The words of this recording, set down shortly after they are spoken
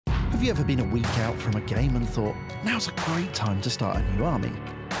Have you ever been a week out from a game and thought, now's a great time to start a new army?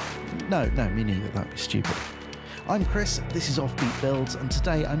 No, me neither, that'd be stupid. I'm Chris, this is Offbeat Builds, and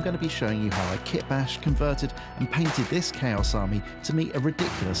today I'm going to be showing you how I kitbashed, converted and painted this Chaos army to meet a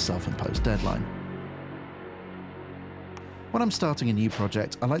ridiculous self-imposed deadline. When I'm starting a new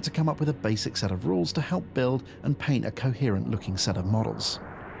project, I like to come up with a basic set of rules to help build and paint a coherent looking set of models.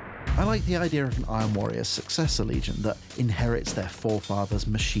 I like the idea of an Iron Warrior's successor legion that inherits their forefathers'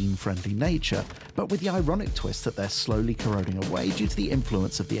 machine-friendly nature, but with the ironic twist that they're slowly corroding away due to the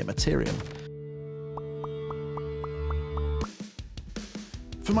influence of the Immaterium.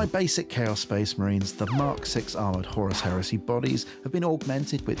 For my basic Chaos Space Marines, the Mark 6 armoured Horus Heresy bodies have been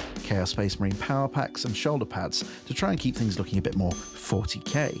augmented with Chaos Space Marine power packs and shoulder pads to try and keep things looking a bit more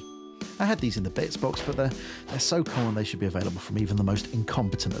 40k. I had these in the bits box, but they're so common they should be available from even the most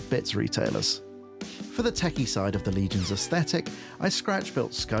incompetent of bits retailers. For the techie side of the Legion's aesthetic, I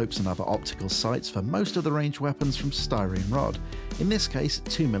scratch-built scopes and other optical sights for most of the ranged weapons from styrene rod, in this case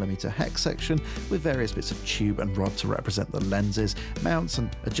 2mm hex section with various bits of tube and rod to represent the lenses, mounts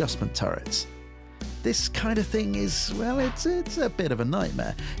and adjustment turrets. This kind of thing is, well, it's a bit of a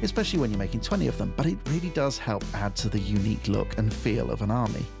nightmare, especially when you're making 20 of them, but it really does help add to the unique look and feel of an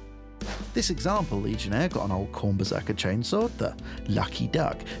army. This example Legionnaire got an old Khorne Berserker chainsword, the Lucky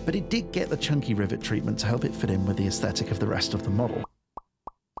Duck, but it did get the chunky rivet treatment to help it fit in with the aesthetic of the rest of the model.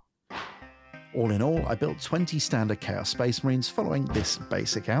 All in all, I built 20 standard Chaos Space Marines following this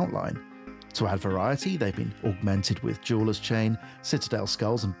basic outline. To add variety, they've been augmented with Jeweler's Chain, Citadel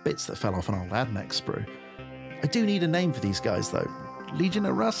Skulls and bits that fell off an old Admech sprue. I do need a name for these guys though. Legion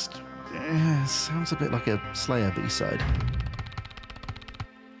of Rust? Sounds a bit like a Slayer B-side.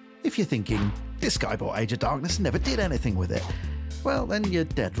 If you're thinking, this guy bought Age of Darkness and never did anything with it, well then you're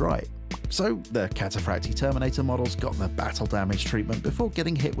dead right. So the Cataphractii Terminator models got the battle damage treatment before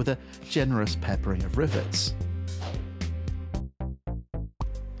getting hit with a generous peppering of rivets.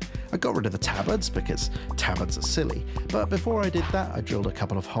 I got rid of the tabards because tabards are silly, but before I did that I drilled a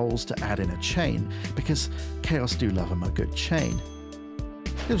couple of holes to add in a chain, because Chaos do love them a good chain.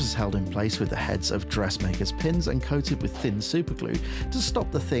 This was held in place with the heads of dressmakers' pins and coated with thin superglue to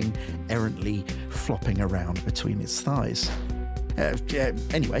stop the thing errantly flopping around between its thighs.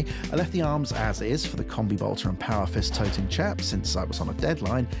 Anyway, I left the arms as is for the combi bolter and power fist toting chap since I was on a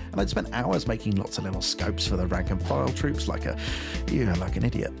deadline, and I'd spent hours making lots of little scopes for the rank and file troops like an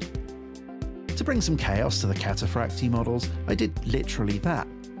idiot. To bring some chaos to the Cataphractii models, I did literally that.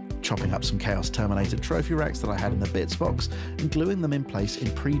 Chopping up some Chaos Terminator trophy racks that I had in the bits box and gluing them in place in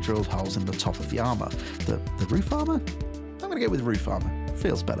pre-drilled holes in the top of the armour. The roof armour? I'm going to go with roof armour,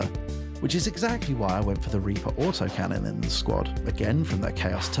 feels better. Which is exactly why I went for the Reaper autocannon in the squad, again from the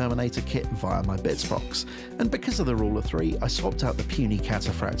Chaos Terminator kit via my bits box. And because of the rule of 3, I swapped out the puny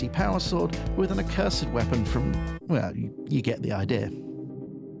Cataphractii power sword with an accursed weapon from, well, you get the idea.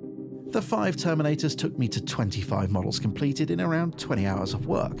 The 5 Terminators took me to 25 models completed in around 20 hours of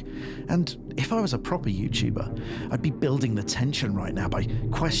work, and if I was a proper YouTuber, I'd be building the tension right now by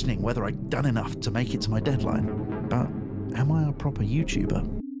questioning whether I'd done enough to make it to my deadline. But am I a proper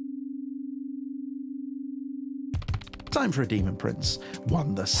YouTuber? Time for a Demon Prince.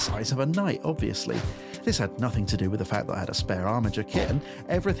 One the size of a knight, obviously. This had nothing to do with the fact that I had a spare Armiger kit, and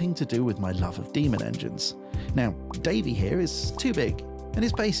everything to do with my love of Demon engines. Now, Davey here is too big, and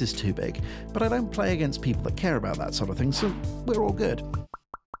his base is too big, but I don't play against people that care about that sort of thing, so we're all good.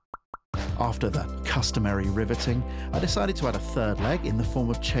 After the customary riveting, I decided to add a third leg in the form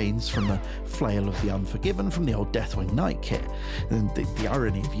of chains from the Flail of the Unforgiven from the old Deathwing Knight kit. And the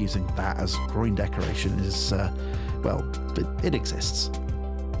irony of using that as groin decoration is, well, it exists.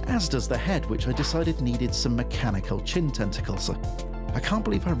 As does the head, which I decided needed some mechanical chin tentacles. I can't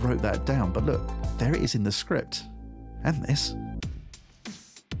believe I wrote that down, but look, there it is in the script. And this.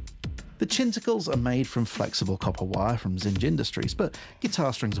 The chintacles are made from flexible copper wire from Zinj Industries, but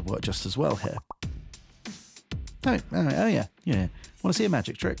guitar strings will work just as well here. Oh yeah. Want to see a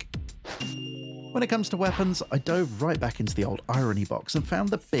magic trick? When it comes to weapons, I dove right back into the old Irony box and found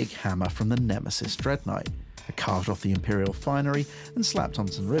the big hammer from the Nemesis Dreadknight. I carved off the Imperial finery and slapped on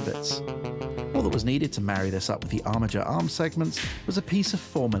some rivets. All that was needed to marry this up with the Armiger arm segments was a piece of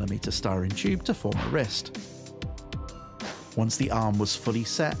 4mm styrene tube to form a wrist. Once the arm was fully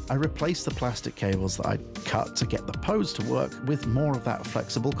set, I replaced the plastic cables that I'd cut to get the pose to work with more of that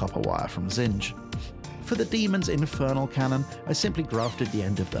flexible copper wire from Zinj. For the Demon's infernal cannon, I simply grafted the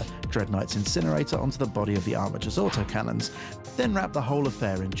end of the Dreadknight's incinerator onto the body of the Armiger's autocannons, then wrapped the whole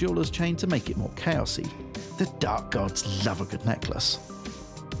affair in Jeweler's Chain to make it more chaosy. The Dark Gods love a good necklace.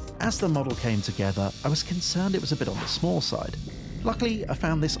 As the model came together, I was concerned it was a bit on the small side. Luckily, I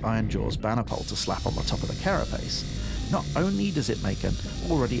found this Iron Jaws banner pole to slap on the top of the carapace. Not only does it make an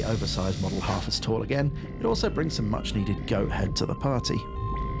already oversized model half as tall again, it also brings some much needed goat head to the party.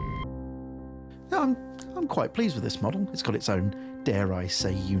 Now, I'm quite pleased with this model. It's got its own, dare I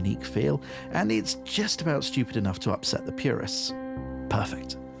say, unique feel, and it's just about stupid enough to upset the purists.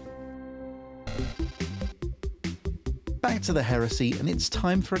 Perfect. Back to the heresy, and it's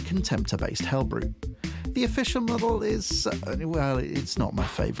time for a Contemptor-based Hellbrute. The official model is, well, it's not my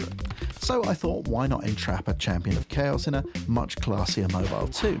favourite. So I thought, why not entrap a champion of chaos in a much classier mobile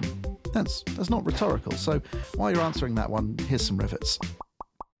tomb? That's not rhetorical, so while you're answering that one, here's some rivets.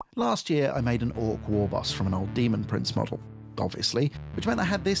 Last year I made an orc warboss from an old Deamon Prince model, obviously, which meant I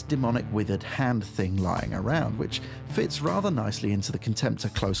had this demonic withered hand thing lying around, which fits rather nicely into the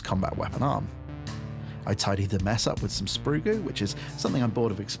Contemptor close combat weapon arm. I tidied the mess up with some sprue goo, which is something I'm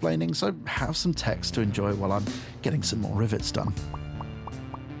bored of explaining, so have some text to enjoy while I'm getting some more rivets done.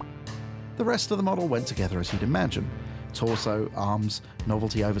 The rest of the model went together as you'd imagine. Torso, arms,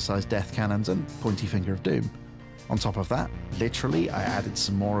 novelty oversized death cannons, and pointy finger of doom. On top of that, literally, I added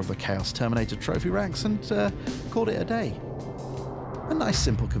some more of the Chaos Terminator trophy racks and called it a day. A nice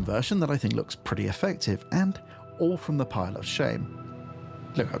simple conversion that I think looks pretty effective, and all from the pile of shame.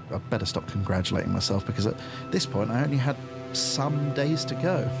 Look, I better stop congratulating myself because at this point I only had some days to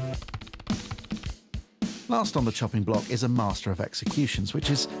go. Last on the chopping block is a Master of Executions, which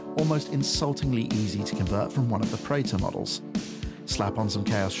is almost insultingly easy to convert from one of the Praetor models. Slap on some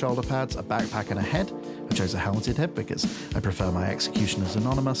Chaos shoulder pads, a backpack and a head. I chose a helmeted head because I prefer my executioners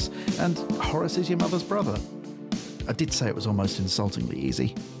anonymous, and Horus is your mother's brother. I did say it was almost insultingly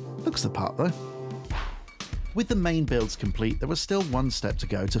easy. Looks the part though. With the main builds complete, there was still one step to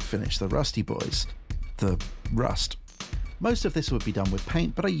go to finish the Rusty Boys. The rust. Most of this would be done with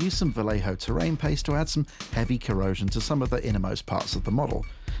paint, but I used some Vallejo terrain paste to add some heavy corrosion to some of the innermost parts of the model.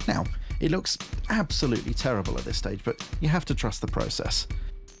 Now, it looks absolutely terrible at this stage, but you have to trust the process.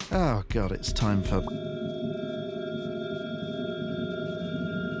 Oh god, it's time for...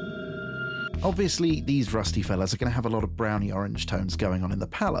 Obviously, these rusty fellas are going to have a lot of browny orange tones going on in the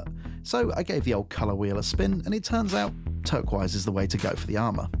palette, so I gave the old colour wheel a spin, and it turns out turquoise is the way to go for the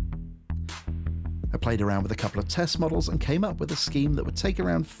armour. I played around with a couple of test models and came up with a scheme that would take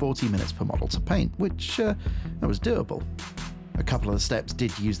around 40 minutes per model to paint, which was doable. A couple of the steps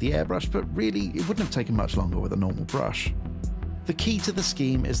did use the airbrush, but really it wouldn't have taken much longer with a normal brush. The key to the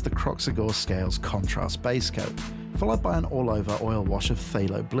scheme is the Croxagore Scales Contrast Base Coat, followed by an all-over oil wash of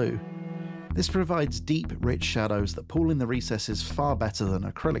phthalo blue. This provides deep, rich shadows that pool in the recesses far better than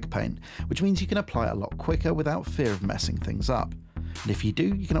acrylic paint, which means you can apply it a lot quicker without fear of messing things up. And if you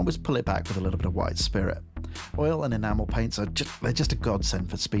do, you can always pull it back with a little bit of white spirit. Oil and enamel paints are just a godsend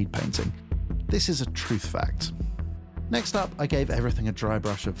for speed painting. This is a truth fact. Next up, I gave everything a dry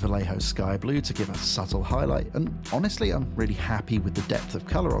brush of Vallejo Sky Blue to give a subtle highlight, and honestly I'm really happy with the depth of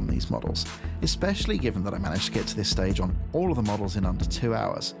colour on these models, especially given that I managed to get to this stage on all of the models in under 2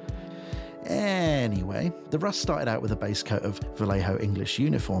 hours. Anyway, the rust started out with a base coat of Vallejo English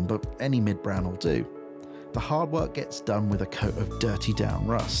Uniform, but any mid-brown will do. The hard work gets done with a coat of dirty down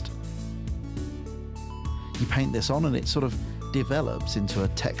rust. You paint this on and it sort of develops into a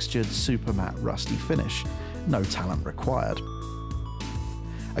textured, super matte rusty finish. No talent required.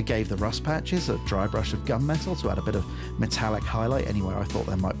 I gave the rust patches a dry brush of gunmetal to add a bit of metallic highlight anywhere I thought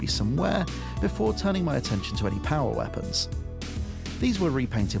there might be some wear, before turning my attention to any power weapons. These were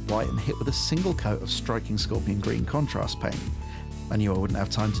repainted white and hit with a single coat of striking scorpion green contrast paint. I knew I wouldn't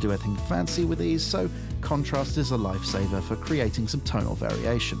have time to do anything fancy with these, so contrast is a lifesaver for creating some tonal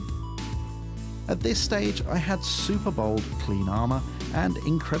variation. At this stage, I had super bold, clean armour and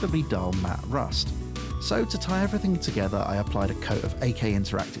incredibly dull matte rust. So to tie everything together, I applied a coat of AK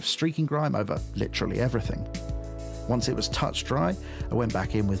Interactive streaking grime over literally everything. Once it was touch dry, I went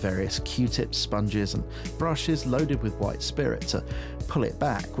back in with various Q-tips, sponges and brushes loaded with white spirit to pull it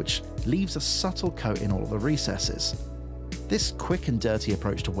back, which leaves a subtle coat in all the recesses. This quick and dirty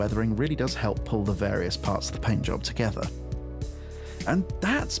approach to weathering really does help pull the various parts of the paint job together. And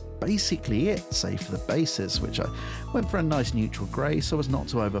that's basically it, save for the bases, which I went for a nice neutral grey so as not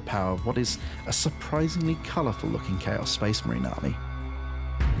to overpower what is a surprisingly colourful looking Chaos Space Marine army.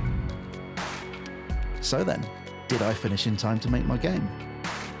 So then, did I finish in time to make my game?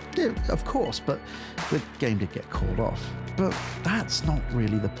 Yeah, of course, but the game did get called off. But that's not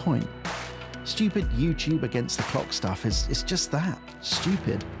really the point. Stupid YouTube against the clock stuff is just that,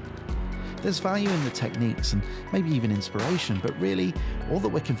 stupid. There's value in the techniques and maybe even inspiration, but really, all that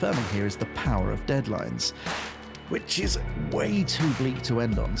we're confirming here is the power of deadlines. which is way too bleak to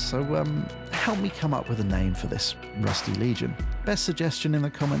end on, so help me come up with a name for this rusty legion. Best suggestion in the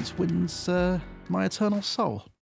comments wins my eternal soul.